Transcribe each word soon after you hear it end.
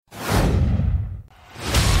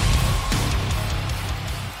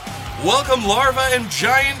Welcome, larva and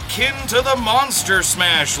giant kin, to the Monster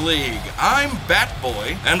Smash League. I'm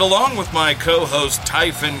Batboy, and along with my co-host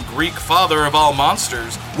Typhon, Greek father of all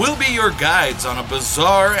monsters, we'll be your guides on a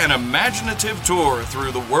bizarre and imaginative tour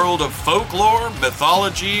through the world of folklore,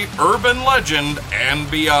 mythology, urban legend, and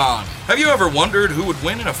beyond. Have you ever wondered who would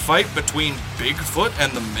win in a fight between Bigfoot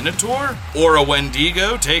and the Minotaur? Or a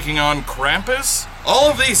Wendigo taking on Krampus? All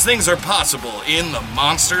of these things are possible in the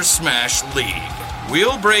Monster Smash League.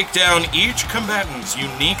 We'll break down each combatant's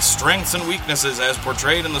unique strengths and weaknesses as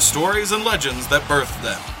portrayed in the stories and legends that birthed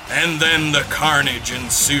them. And then the carnage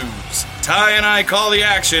ensues. Ty and I call the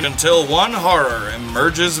action until one horror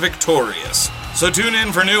emerges victorious. So tune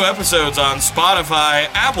in for new episodes on Spotify,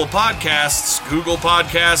 Apple Podcasts, Google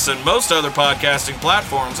Podcasts, and most other podcasting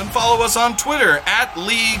platforms, and follow us on Twitter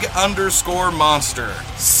 @League_Monster.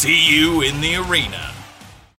 See you in the arena.